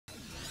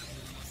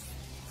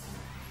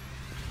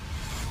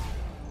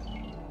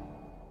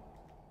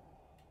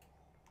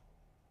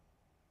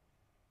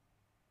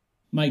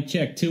Mic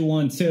check 2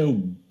 1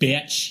 2,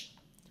 bitch.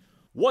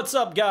 What's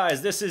up,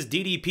 guys? This is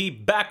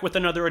DDP back with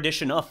another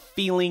edition of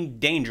Feeling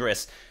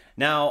Dangerous.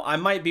 Now, I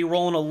might be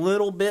rolling a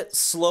little bit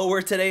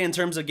slower today in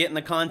terms of getting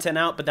the content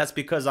out, but that's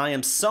because I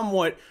am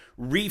somewhat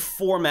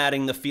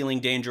reformatting the Feeling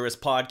Dangerous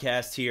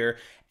podcast here,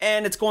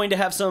 and it's going to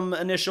have some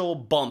initial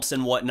bumps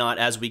and whatnot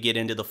as we get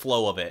into the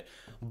flow of it.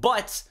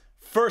 But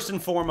first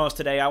and foremost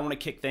today, I want to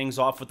kick things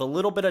off with a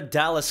little bit of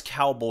Dallas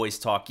Cowboys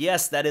talk.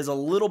 Yes, that is a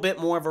little bit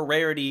more of a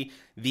rarity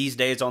these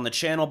days on the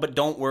channel, but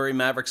don't worry,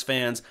 Mavericks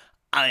fans.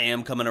 I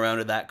am coming around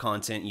to that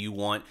content you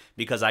want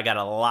because I got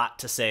a lot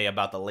to say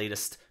about the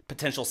latest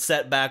potential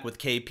setback with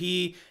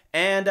KP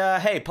and,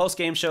 hey,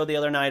 post-game show the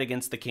other night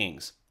against the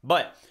Kings.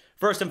 But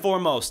first and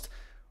foremost,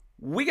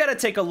 we got to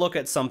take a look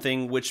at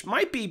something which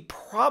might be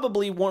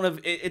probably one of,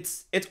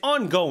 it's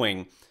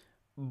ongoing,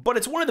 but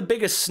it's one of the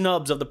biggest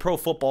snubs of the Pro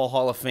Football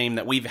Hall of Fame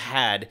that we've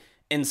had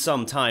in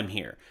some time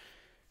here.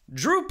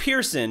 Drew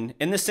Pearson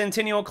in the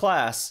Centennial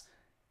class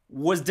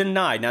was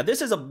denied. Now,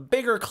 this is a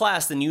bigger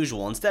class than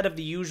usual. Instead of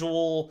the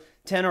usual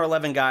 10 or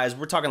 11 guys,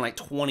 we're talking like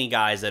 20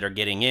 guys that are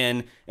getting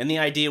in. And the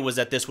idea was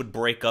that this would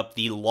break up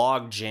the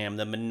logjam,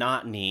 the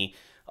monotony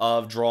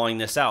of drawing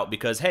this out.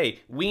 Because, hey,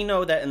 we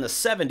know that in the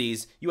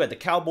 70s, you had the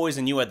Cowboys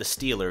and you had the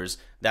Steelers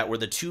that were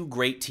the two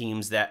great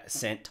teams that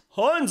sent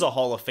tons of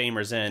Hall of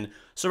Famers in.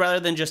 So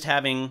rather than just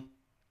having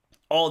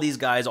all these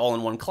guys all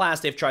in one class,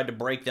 they've tried to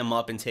break them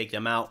up and take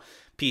them out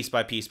piece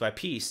by piece by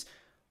piece.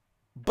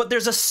 But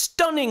there's a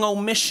stunning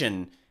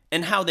omission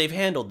in how they've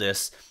handled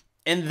this,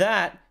 and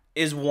that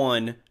is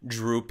one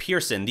Drew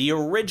Pearson, the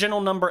original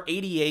number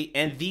 88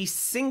 and the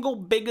single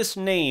biggest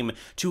name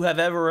to have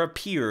ever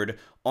appeared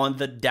on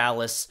the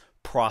Dallas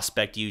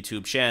Prospect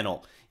YouTube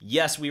channel.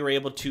 Yes, we were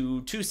able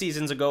to, 2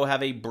 seasons ago,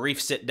 have a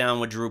brief sit-down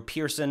with Drew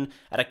Pearson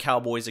at a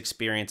Cowboys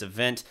Experience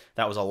event.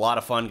 That was a lot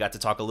of fun. Got to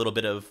talk a little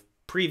bit of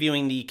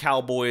previewing the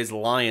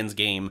Cowboys-Lions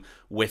game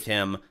with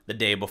him the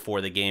day before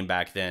the game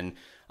back then.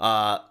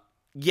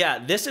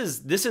 Yeah, this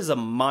is a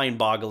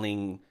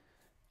mind-boggling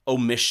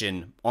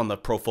omission on the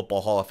Pro Football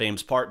Hall of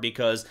Fame's part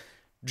because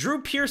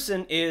Drew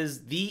Pearson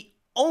is the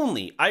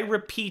only, I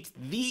repeat,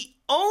 the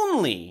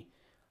only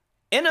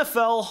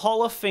NFL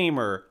Hall of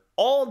Famer,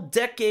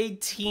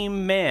 all-decade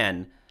team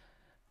man,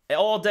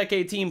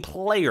 all-decade team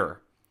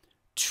player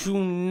to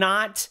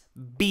not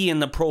be in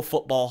the Pro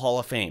Football Hall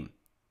of Fame.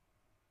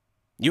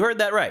 You heard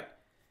that right.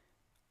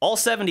 All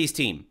 70s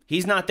team,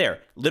 he's not there.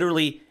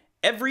 Literally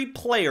every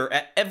player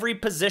at every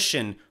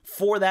position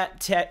for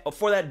that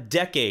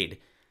decade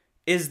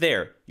is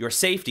there. Your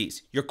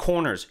safeties, your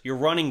corners, your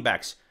running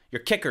backs, your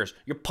kickers,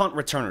 your punt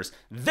returners.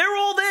 They're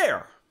all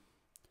there.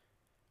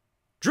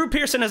 Drew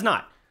Pearson is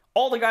not.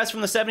 All the guys from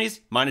the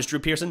 70s, minus Drew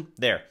Pearson,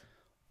 there.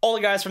 All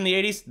the guys from the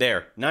 80s,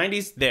 there.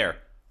 90s, there.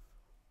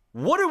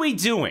 What are we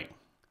doing?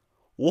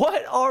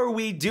 What are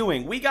we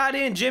doing? We got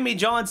in Jimmy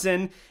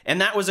Johnson, and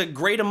that was a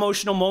great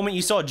emotional moment.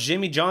 You saw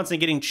Jimmy Johnson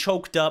getting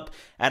choked up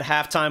at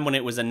halftime when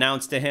it was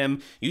announced to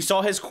him. You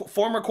saw his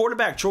former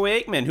quarterback, Troy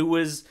Aikman, who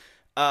was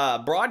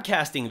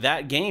broadcasting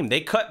that game.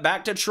 They cut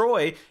back to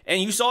Troy,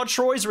 and you saw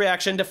Troy's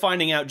reaction to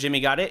finding out Jimmy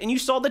got it, and you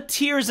saw the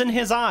tears in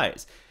his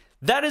eyes.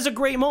 That is a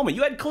great moment.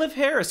 You had Cliff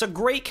Harris, a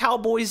great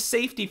Cowboys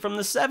safety from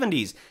the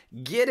 70s,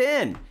 get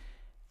in.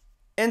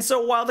 And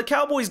so while the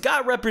Cowboys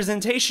got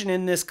representation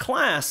in this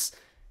class,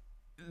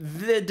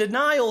 the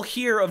denial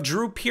here of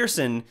Drew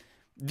Pearson,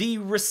 the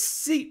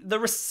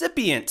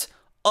recipient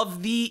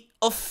of the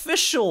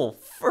official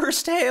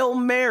first Hail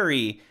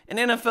Mary in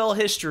NFL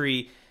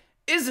history,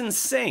 is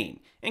insane.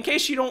 In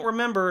case you don't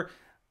remember,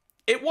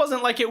 it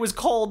wasn't like it was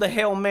called the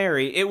Hail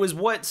Mary. It was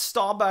what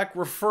Staubach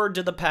referred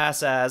to the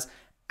pass as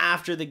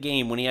after the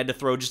game when he had to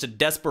throw just a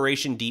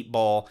desperation deep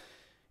ball.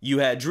 You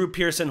had Drew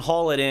Pearson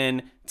haul it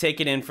in, take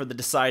it in for the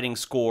deciding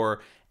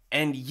score,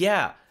 and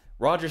yeah,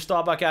 Roger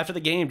Staubach after the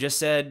game just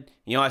said,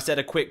 you know, I said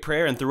a quick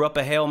prayer and threw up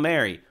a Hail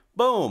Mary.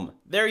 Boom,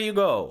 there you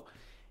go.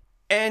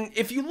 And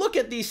if you look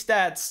at these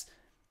stats,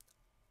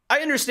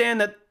 I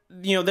understand that,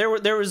 you know,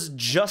 there was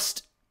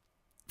just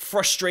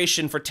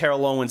frustration for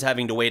Terrell Owens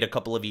having to wait a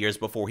couple of years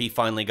before he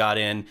finally got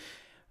in.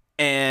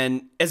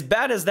 And as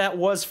bad as that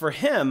was for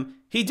him,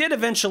 he did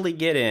eventually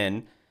get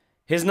in.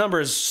 His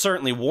numbers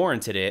certainly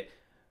warranted it.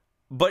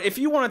 But if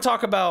you want to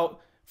talk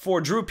about for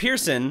Drew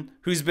Pearson,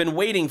 who's been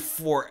waiting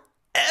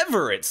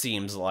forever, it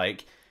seems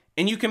like,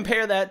 and you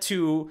compare that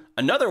to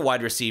another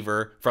wide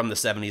receiver from the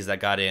 70s that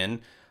got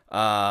in,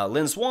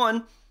 Lynn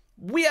Swann,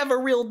 we have a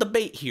real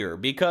debate here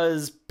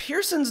because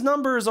Pearson's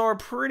numbers are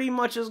pretty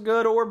much as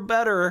good or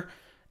better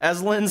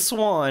as Lynn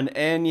Swann,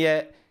 and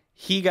yet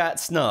he got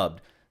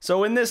snubbed.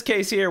 So in this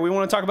case here, we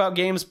want to talk about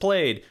games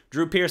played.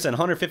 Drew Pearson,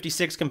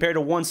 156 compared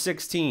to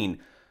 116.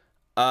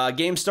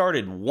 Game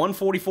started,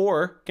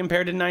 144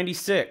 compared to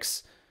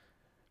 96.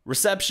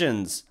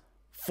 Receptions,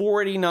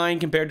 489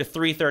 compared to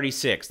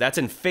 336. That's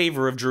in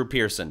favor of Drew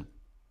Pearson.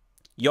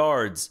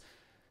 Yards,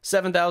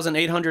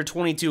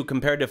 7,822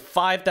 compared to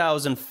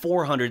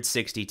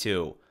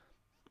 5,462.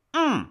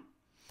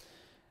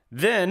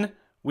 Then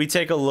we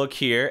take a look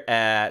here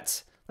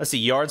at let's see,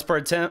 yards per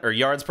attempt or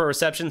yards per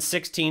reception,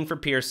 16 for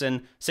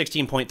Pearson,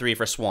 16.3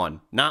 for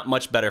Swan. Not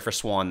much better for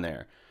Swan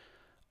there.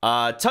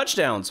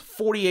 Touchdowns,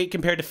 48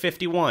 compared to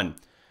 51.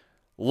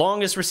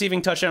 Longest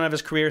receiving touchdown of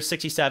his career,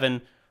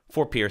 67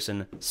 for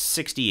Pearson,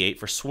 68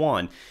 for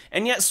Swan.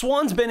 And yet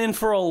Swan's been in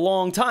for a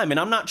long time. And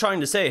I'm not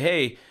trying to say,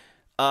 hey,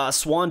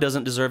 Swan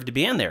doesn't deserve to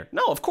be in there.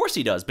 No, of course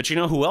he does. But you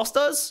know who else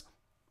does?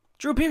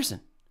 Drew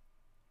Pearson.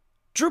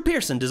 Drew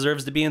Pearson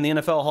deserves to be in the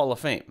NFL Hall of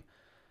Fame.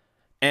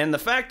 And the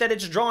fact that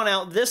it's drawn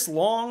out this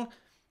long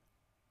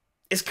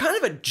is kind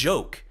of a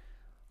joke.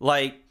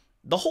 Like,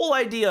 the whole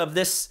idea of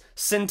this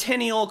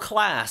centennial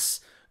class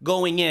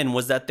going in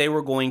was that they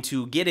were going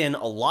to get in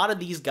a lot of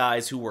these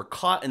guys who were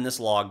caught in this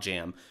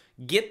logjam,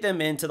 get them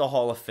into the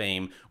Hall of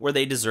Fame where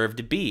they deserve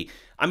to be.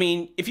 I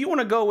mean, if you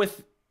want to go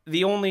with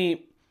the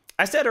only...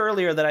 I said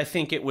earlier that I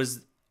think it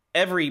was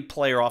every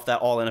player off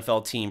that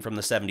All-NFL team from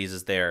the 70s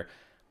is there.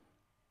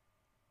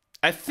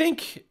 I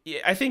think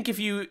if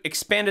you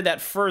expanded that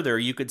further,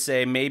 you could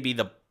say maybe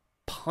the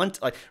punt...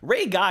 Like,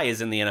 Ray Guy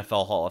is in the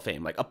NFL Hall of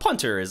Fame. Like, a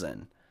punter is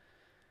in.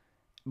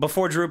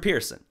 Before Drew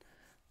Pearson.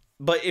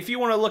 But if you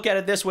want to look at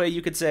it this way,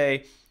 you could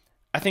say,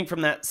 I think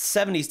from that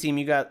 70s team,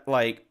 you got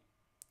like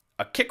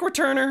a kick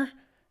returner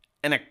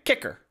and a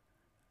kicker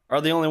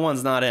are the only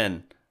ones not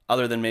in,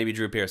 other than maybe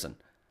Drew Pearson.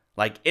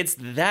 Like, it's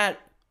that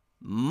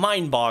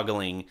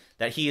mind-boggling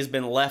that he has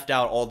been left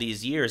out all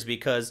these years,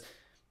 because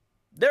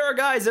there are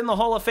guys in the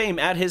Hall of Fame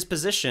at his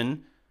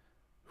position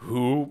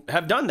who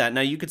have done that.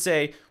 Now, you could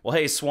say, well,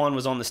 hey, Swan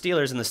was on the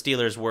Steelers, and the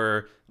Steelers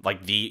were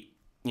like the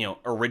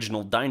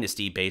original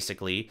dynasty,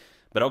 basically.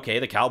 But okay,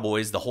 the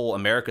Cowboys, the whole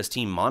America's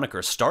Team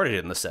moniker started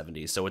in the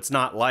 70s, so it's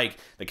not like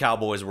the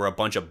Cowboys were a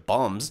bunch of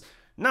bums.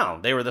 No,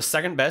 they were the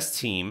second best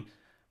team,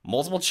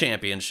 multiple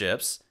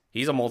championships.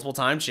 He's a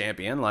multiple-time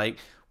champion. Like,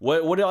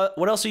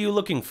 what else are you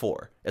looking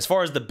for? As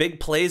far as the big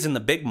plays and the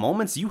big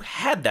moments, you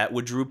had that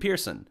with Drew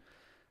Pearson.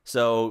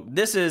 So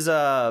this is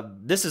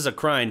a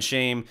crying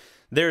shame.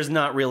 There's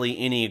not really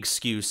any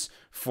excuse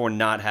for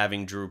not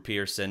having Drew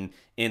Pearson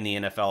in the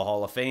NFL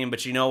Hall of Fame.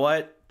 But you know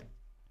what?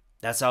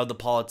 That's how the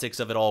politics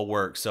of it all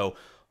works. So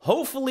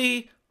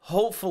hopefully,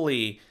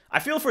 I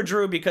feel for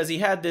Drew, because he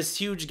had this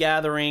huge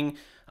gathering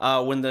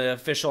when the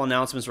official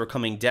announcements were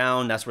coming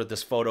down. That's where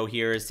this photo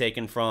here is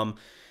taken from.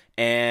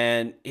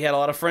 And he had a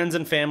lot of friends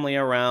and family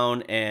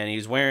around, and he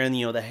was wearing,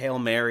 the Hail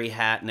Mary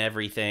hat and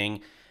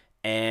everything.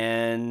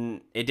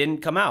 And it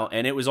didn't come out,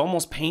 and it was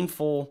almost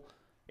painful.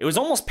 It was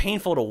almost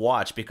painful to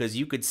watch, because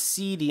you could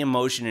see the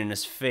emotion in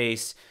his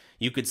face.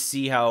 You could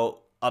see how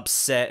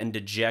upset and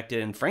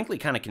dejected and frankly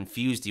kind of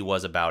confused he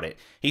was about it.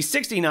 He's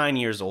 69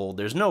 years old.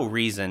 There's no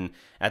reason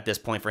at this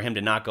point for him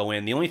to not go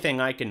in. The only thing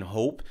I can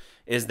hope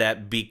is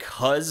that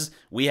because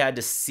we had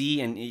to see,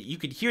 and you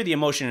could hear the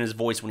emotion in his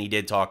voice when he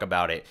did talk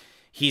about it,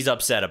 he's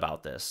upset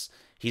about this.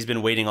 He's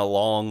been waiting a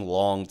long,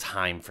 long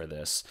time for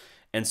this.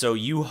 And so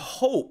you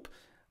hope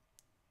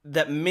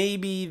that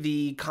maybe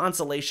the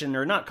consolation,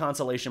 or not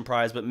consolation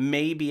prize, but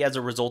maybe as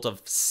a result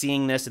of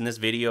seeing this in this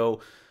video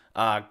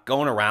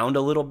going around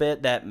a little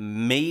bit, that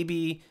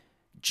maybe,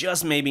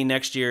 just maybe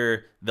next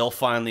year, they'll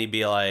finally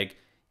be like,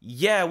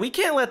 yeah, we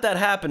can't let that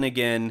happen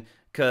again,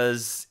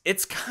 because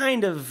it's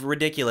kind of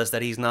ridiculous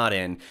that he's not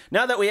in.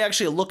 Now that we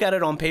actually look at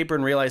it on paper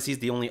and realize he's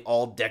the only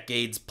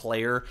all-decades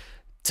player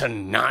to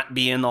not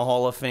be in the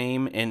Hall of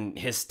Fame, and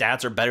his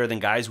stats are better than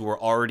guys who are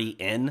already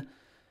in,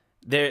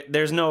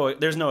 there's no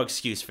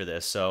excuse for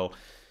this. So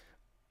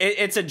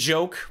it's a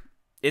joke.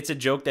 It's a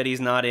joke that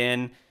he's not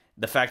in.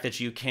 The fact that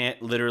you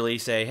can't literally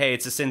say, hey,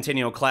 it's a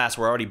centennial class,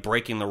 we're already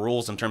breaking the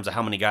rules in terms of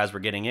how many guys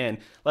we're getting in.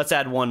 Let's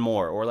add one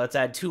more, or let's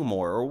add two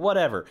more, or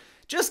whatever.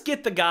 Just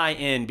get the guy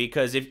in,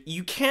 because if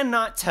you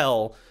cannot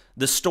tell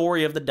the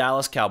story of the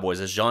Dallas Cowboys,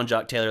 as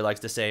Jean-Jacques Taylor likes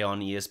to say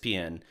on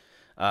ESPN,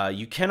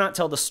 you cannot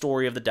tell the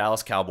story of the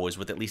Dallas Cowboys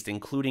with at least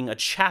including a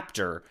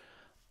chapter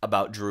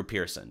about Drew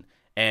Pearson.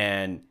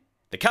 And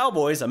the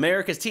Cowboys,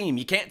 America's team,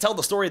 you can't tell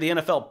the story of the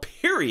NFL,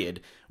 period,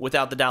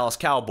 without the Dallas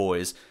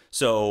Cowboys.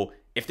 So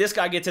if this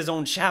guy gets his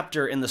own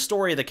chapter in the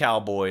story of the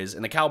Cowboys,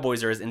 and the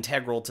Cowboys are as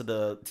integral to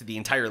the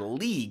entire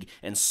league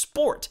and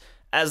sport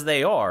as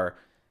they are,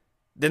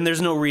 then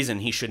there's no reason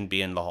he shouldn't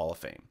be in the Hall of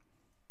Fame.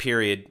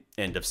 Period.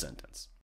 End of sentence.